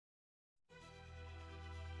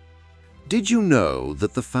Did you know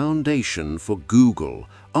that the foundation for Google,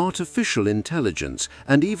 artificial intelligence,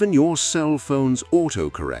 and even your cell phone's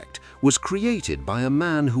autocorrect was created by a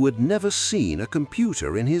man who had never seen a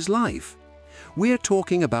computer in his life? We're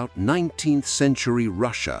talking about 19th century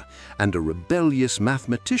Russia and a rebellious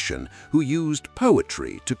mathematician who used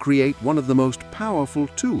poetry to create one of the most powerful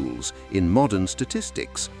tools in modern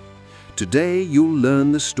statistics. Today you'll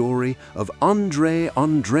learn the story of Andrei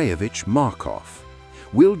Andreyevich Markov.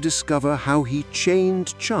 We'll discover how he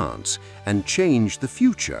chained chance and changed the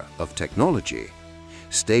future of technology.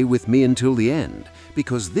 Stay with me until the end,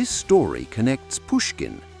 because this story connects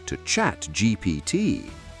Pushkin to ChatGPT.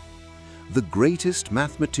 The Greatest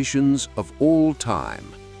Mathematicians of All Time,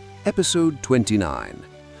 Episode 29,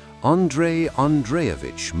 Andrei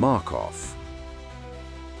Andreyevich Markov.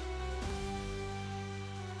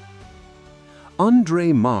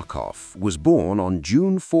 Andrei Markov was born on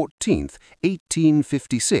June 14,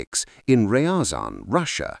 1856, in Ryazan,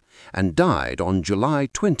 Russia, and died on July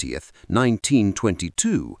 20,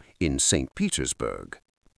 1922, in St. Petersburg.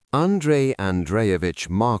 Andrei Andreyevich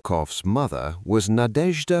Markov's mother was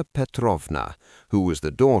Nadezhda Petrovna, who was the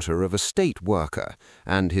daughter of a state worker,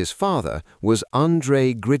 and his father was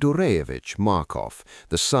Andrei Grigorievich Markov,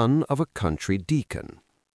 the son of a country deacon.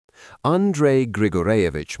 Andrei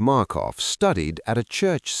Grigorievich Markov studied at a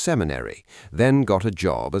church seminary, then got a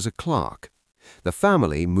job as a clerk. The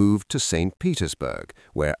family moved to St. Petersburg,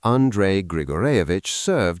 where Andrei Grigorievich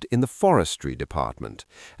served in the forestry department,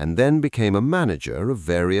 and then became a manager of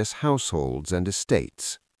various households and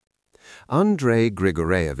estates. Andrei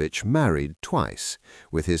Grigorievich married twice.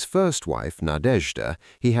 With his first wife, Nadezhda,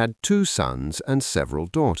 he had 2 sons and several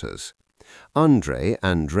daughters. Andrei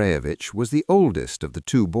Andreyevich was the oldest of the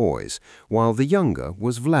 2 boys, while the younger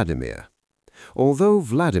was Vladimir. Although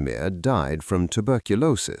Vladimir died from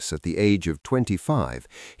tuberculosis at the age of 25,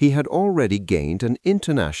 he had already gained an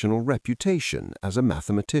international reputation as a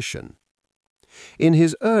mathematician. In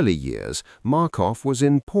his early years, Markov was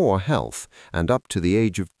in poor health, and up to the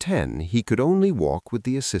age of 10 he could only walk with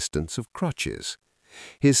the assistance of crutches.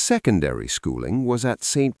 His secondary schooling was at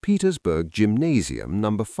St. Petersburg Gymnasium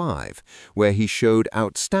No. 5, where he showed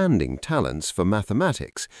outstanding talents for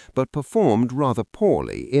mathematics but performed rather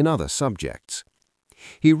poorly in other subjects.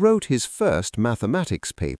 He wrote his first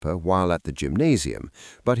mathematics paper while at the gymnasium,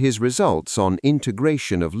 but his results on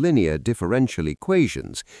integration of linear differential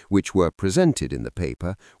equations, which were presented in the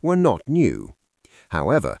paper, were not new.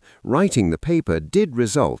 However, writing the paper did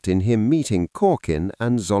result in him meeting Korkin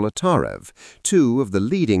and Zolotarev, 2 of the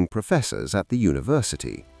leading professors at the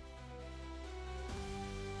university.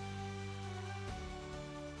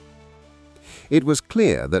 It was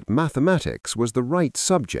clear that mathematics was the right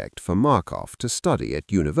subject for Markov to study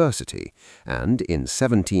at university, and in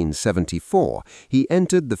 1774 he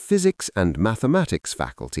entered the Physics and Mathematics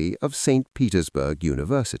faculty of St. Petersburg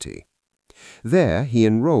University. There he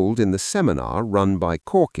enrolled in the seminar run by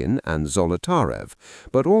Korkin and Zolotarev,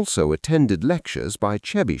 but also attended lectures by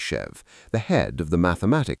Chebyshev, the head of the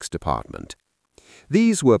mathematics department.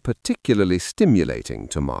 These were particularly stimulating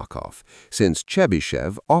to Markov, since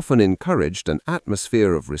Chebyshev often encouraged an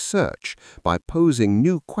atmosphere of research by posing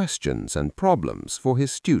new questions and problems for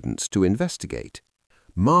his students to investigate.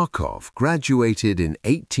 Markov graduated in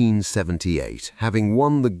 1878, having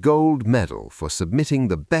won the gold medal for submitting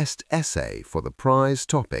the best essay for the prize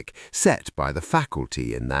topic set by the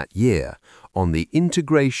faculty in that year, on the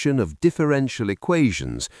integration of differential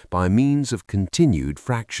equations by means of continued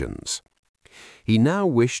fractions. He now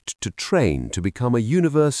wished to train to become a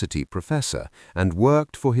university professor and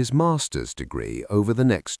worked for his master's degree over the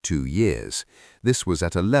next 2 years. This was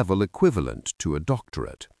at a level equivalent to a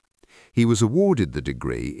doctorate. He was awarded the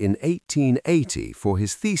degree in 1880 for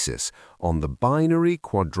his thesis on the binary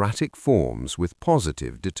quadratic forms with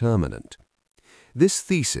positive determinant. This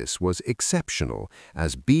thesis was exceptional,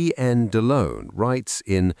 as B.N. Delone writes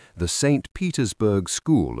in The St. Petersburg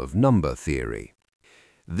School of Number Theory.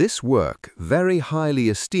 This work, very highly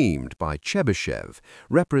esteemed by Chebyshev,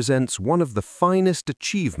 represents one of the finest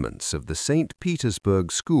achievements of the St.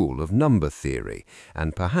 Petersburg School of Number Theory,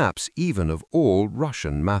 and perhaps even of all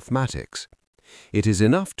Russian mathematics. It is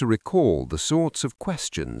enough to recall the sorts of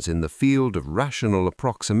questions in the field of rational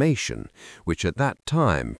approximation, which at that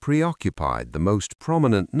time preoccupied the most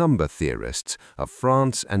prominent number theorists of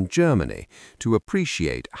France and Germany, to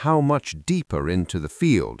appreciate how much deeper into the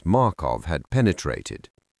field Markov had penetrated.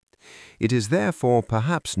 It is therefore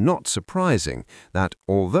perhaps not surprising that,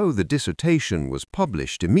 although the dissertation was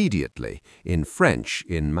published immediately in French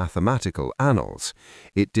in Mathematical Annals,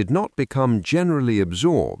 it did not become generally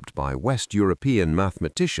absorbed by West European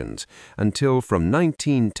mathematicians until from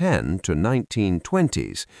 1910 to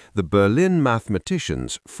 1920s the Berlin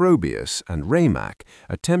mathematicians Frobius and Remak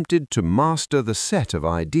attempted to master the set of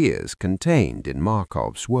ideas contained in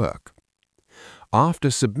Markov's work.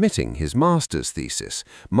 After submitting his master's thesis,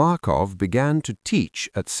 Markov began to teach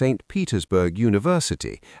at St. Petersburg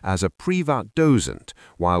University as a Privatdozent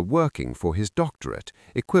while working for his doctorate,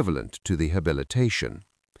 equivalent to the habilitation.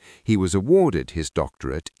 He was awarded his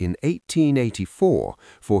doctorate in 1884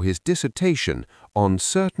 for his dissertation on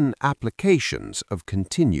certain applications of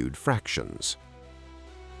continued fractions.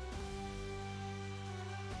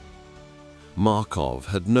 Markov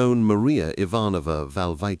had known Maria Ivanovna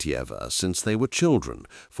Valvaitieva since they were children,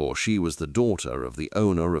 for she was the daughter of the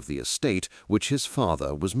owner of the estate which his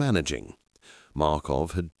father was managing.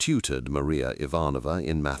 Markov had tutored Maria Ivanovna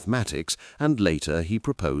in mathematics, and later he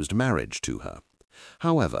proposed marriage to her.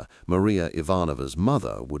 However, Maria Ivanovna's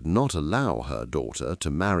mother would not allow her daughter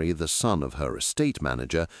to marry the son of her estate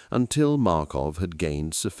manager until Markov had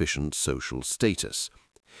gained sufficient social status.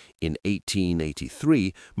 In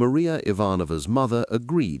 1883, Maria Ivanovna's mother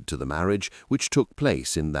agreed to the marriage, which took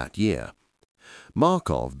place in that year.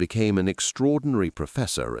 Markov became an extraordinary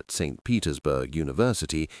professor at St. Petersburg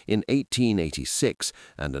University in 1886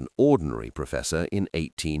 and an ordinary professor in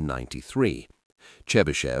 1893.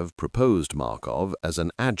 Chebyshev proposed Markov as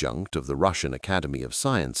an adjunct of the Russian Academy of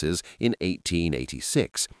Sciences in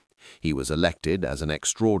 1886. He was elected as an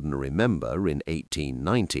extraordinary member in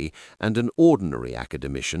 1890 and an ordinary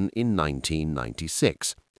academician in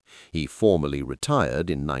 1996. He formally retired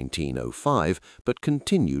in 1905 but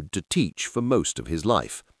continued to teach for most of his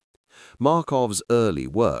life. Markov's early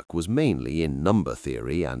work was mainly in number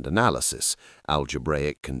theory and analysis,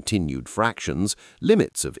 algebraic continued fractions,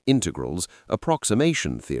 limits of integrals,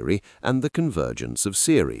 approximation theory, and the convergence of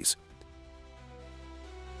series.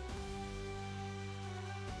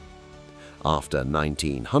 After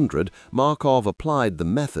 1900, Markov applied the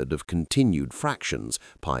method of continued fractions,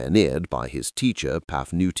 pioneered by his teacher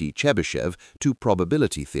Pafnuty Chebyshev, to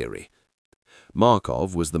probability theory.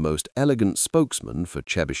 Markov was the most elegant spokesman for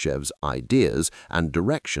Chebyshev's ideas and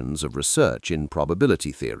directions of research in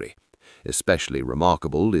probability theory. Especially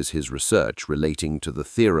remarkable is his research relating to the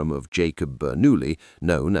theorem of Jacob Bernoulli,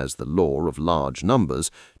 known as the law of large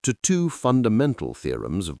numbers, to two fundamental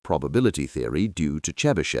theorems of probability theory due to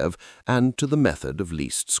Chebyshev, and to the method of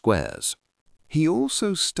least squares. He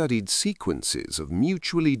also studied sequences of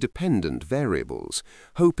mutually dependent variables,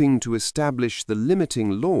 hoping to establish the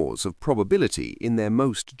limiting laws of probability in their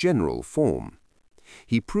most general form.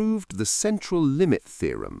 He proved the central limit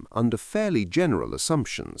theorem under fairly general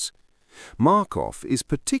assumptions. Markov is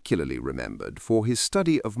particularly remembered for his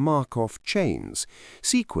study of Markov chains,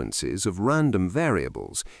 sequences of random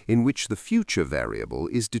variables in which the future variable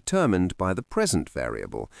is determined by the present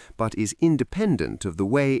variable, but is independent of the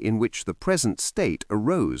way in which the present state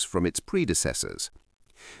arose from its predecessors.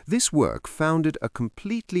 This work founded a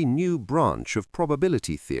completely new branch of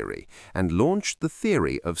probability theory and launched the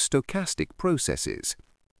theory of stochastic processes.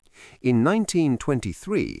 In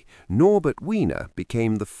 1923, Norbert Wiener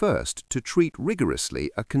became the first to treat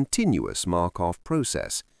rigorously a continuous Markov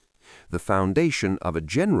process. The foundation of a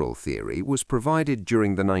general theory was provided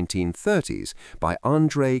during the 1930s by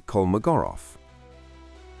Andrei Kolmogorov.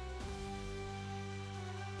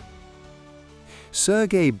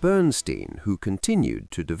 Sergei Bernstein, who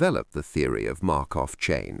continued to develop the theory of Markov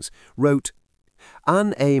chains, wrote,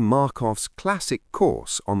 Andrei Markov's classic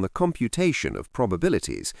course on the computation of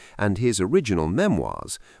probabilities and his original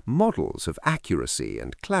memoirs, Models of Accuracy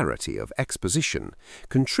and Clarity of Exposition,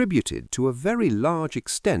 contributed to a very large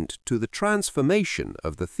extent to the transformation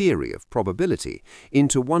of the theory of probability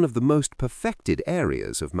into one of the most perfected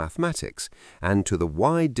areas of mathematics, and to the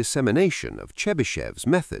wide dissemination of Chebyshev's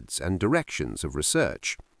methods and directions of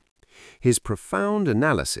research. His profound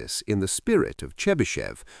analysis in the spirit of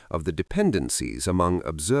Chebyshev of the dependencies among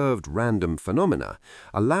observed random phenomena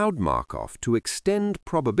allowed Markov to extend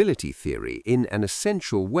probability theory in an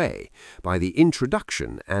essential way by the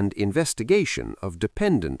introduction and investigation of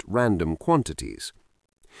dependent random quantities.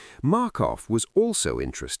 Markov was also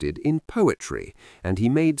interested in poetry, and he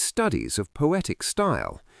made studies of poetic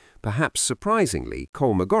style. Perhaps surprisingly,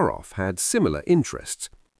 Kolmogorov had similar interests.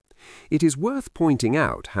 It is worth pointing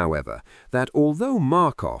out, however, that although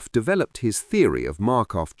Markov developed his theory of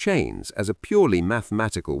Markov chains as a purely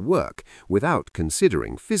mathematical work without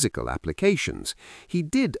considering physical applications, he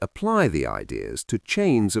did apply the ideas to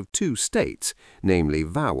chains of two states, namely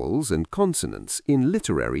vowels and consonants, in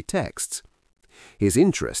literary texts. His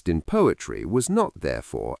interest in poetry was not,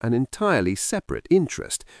 therefore, an entirely separate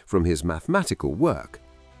interest from his mathematical work.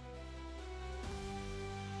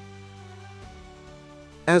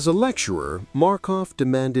 As a lecturer, Markov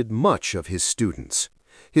demanded much of his students.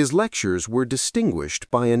 His lectures were distinguished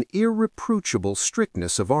by an irreproachable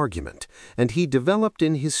strictness of argument, and he developed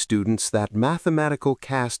in his students that mathematical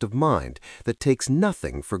cast of mind that takes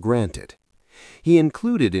nothing for granted. He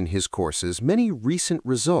included in his courses many recent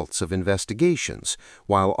results of investigations,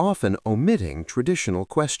 while often omitting traditional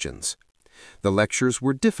questions. The lectures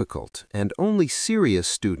were difficult, and only serious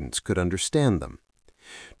students could understand them.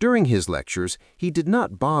 During his lectures, he did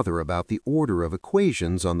not bother about the order of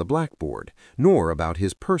equations on the blackboard, nor about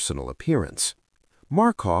his personal appearance.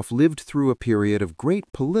 Markov lived through a period of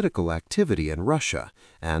great political activity in Russia,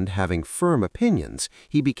 and, having firm opinions,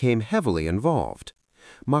 he became heavily involved.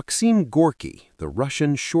 Maxim Gorky, the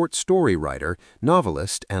Russian short story writer,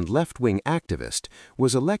 novelist, and left-wing activist,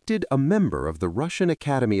 was elected a member of the Russian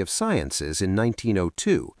Academy of Sciences in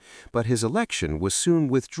 1902, but his election was soon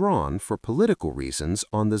withdrawn for political reasons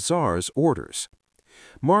on the Tsar's orders.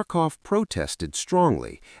 Markov protested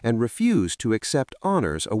strongly and refused to accept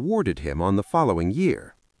honors awarded him on the following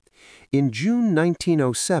year. In June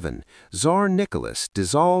 1907, Tsar Nicholas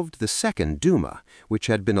dissolved the Second Duma, which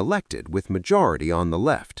had been elected with majority on the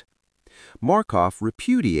left. Markov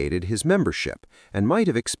repudiated his membership and might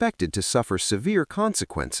have expected to suffer severe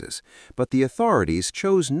consequences, but the authorities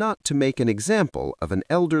chose not to make an example of an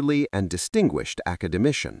elderly and distinguished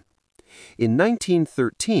academician. In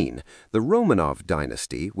 1913, the Romanov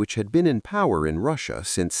dynasty, which had been in power in Russia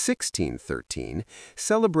since 1613,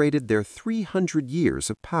 celebrated their 300 years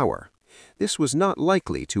of power. This was not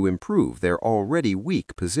likely to improve their already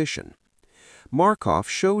weak position. Markov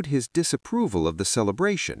showed his disapproval of the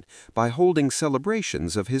celebration by holding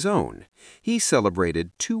celebrations of his own. He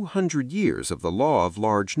celebrated 200 years of the law of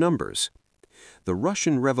large numbers. The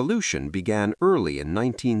Russian Revolution began early in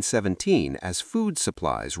 1917 as food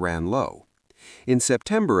supplies ran low. In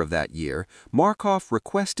September of that year, Markov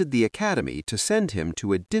requested the Academy to send him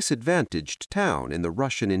to a disadvantaged town in the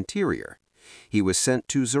Russian interior. He was sent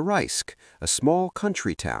to Tsarist, a small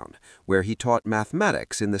country town, where he taught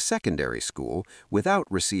mathematics in the secondary school without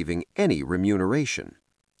receiving any remuneration.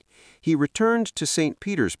 He returned to St.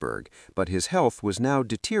 Petersburg, but his health was now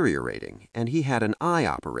deteriorating, and he had an eye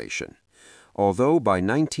operation. Although by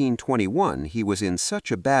 1921 he was in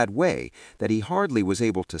such a bad way that he hardly was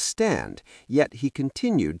able to stand, yet he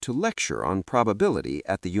continued to lecture on probability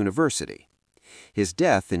at the university. His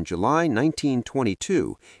death in July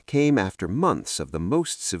 1922 came after months of the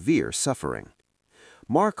most severe suffering.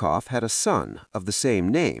 Markov had a son of the same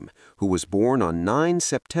name, who was born on 9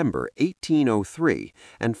 September 1803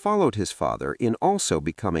 and followed his father in also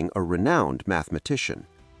becoming a renowned mathematician.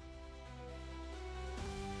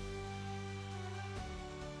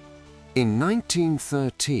 In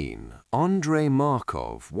 1913, Andrei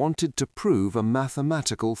Markov wanted to prove a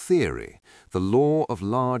mathematical theory, the law of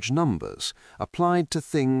large numbers, applied to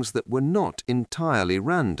things that were not entirely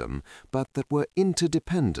random, but that were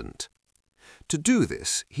interdependent. To do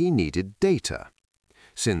this, he needed data.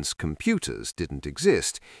 Since computers didn't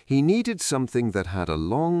exist, he needed something that had a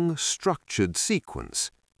long, structured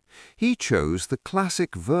sequence. He chose the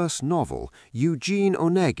classic verse novel Eugene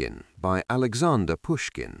Onegin by Alexander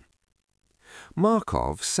Pushkin.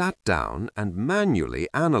 Markov sat down and manually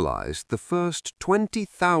analyzed the first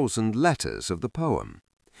 20,000 letters of the poem.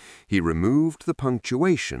 He removed the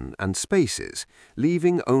punctuation and spaces,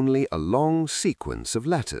 leaving only a long sequence of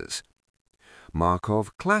letters.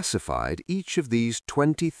 Markov classified each of these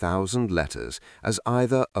 20,000 letters as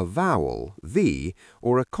either a vowel, V,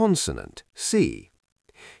 or a consonant, C.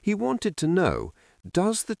 He wanted to know,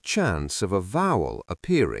 does the chance of a vowel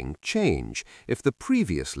appearing change if the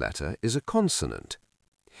previous letter is a consonant?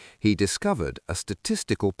 He discovered a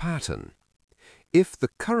statistical pattern. If the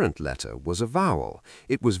current letter was a vowel,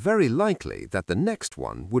 it was very likely that the next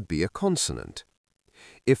one would be a consonant.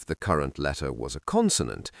 If the current letter was a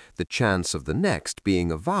consonant, the chance of the next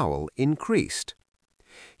being a vowel increased.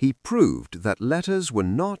 He proved that letters were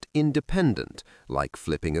not independent, like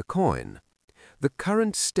flipping a coin. The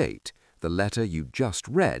current state, the letter you just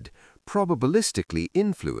read, probabilistically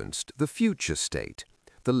influenced the future state,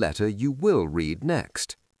 the letter you will read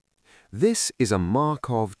next. This is a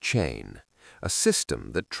Markov chain. a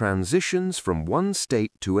system that transitions from one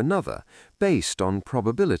state to another based on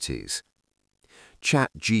probabilities.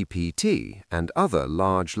 ChatGPT and other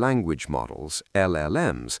large language models,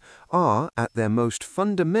 LLMs, are, at their most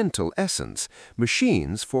fundamental essence,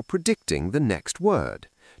 machines for predicting the next word,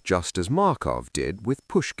 just as Markov did with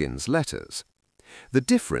Pushkin's letters. The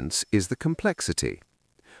difference is the complexity.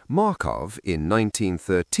 Markov, in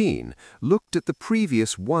 1913, looked at the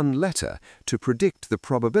previous one letter to predict the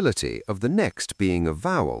probability of the next being a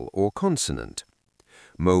vowel or consonant.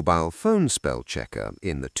 Mobile phone spell checker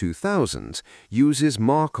in the 2000s uses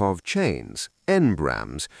Markov chains,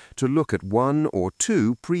 n-grams, to look at one or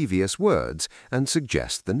two previous words and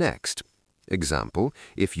suggest the next. Example,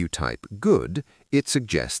 if you type good, it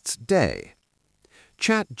suggests day.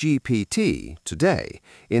 ChatGPT, today,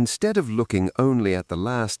 instead of looking only at the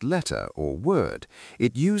last letter or word,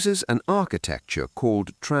 it uses an architecture called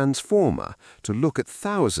transformer to look at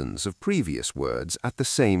thousands of previous words at the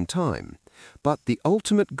same time. But the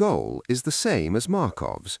ultimate goal is the same as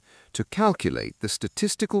Markov's, to calculate the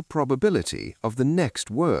statistical probability of the next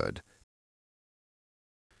word.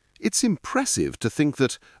 It's impressive to think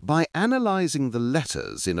that, by analyzing the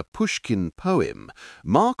letters in a Pushkin poem,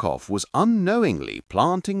 Markov was unknowingly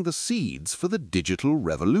planting the seeds for the digital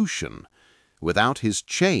revolution. Without his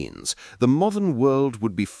chains, the modern world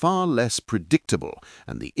would be far less predictable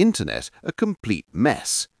and the internet a complete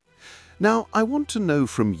mess. Now, I want to know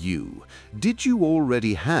from you, did you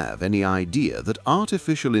already have any idea that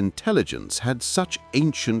artificial intelligence had such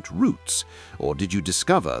ancient roots, or did you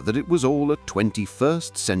discover that it was all a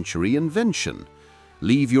 21st century invention?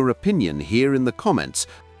 Leave your opinion here in the comments.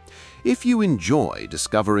 If you enjoy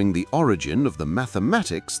discovering the origin of the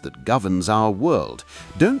mathematics that governs our world,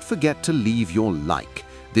 don't forget to leave your like.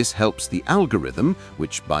 This helps the algorithm,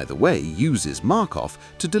 which by the way uses Markov,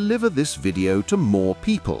 to deliver this video to more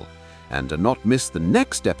people. And to not miss the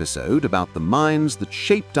next episode about the minds that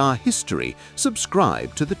shaped our history,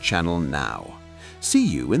 subscribe to the channel now. See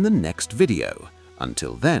you in the next video.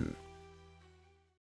 Until then.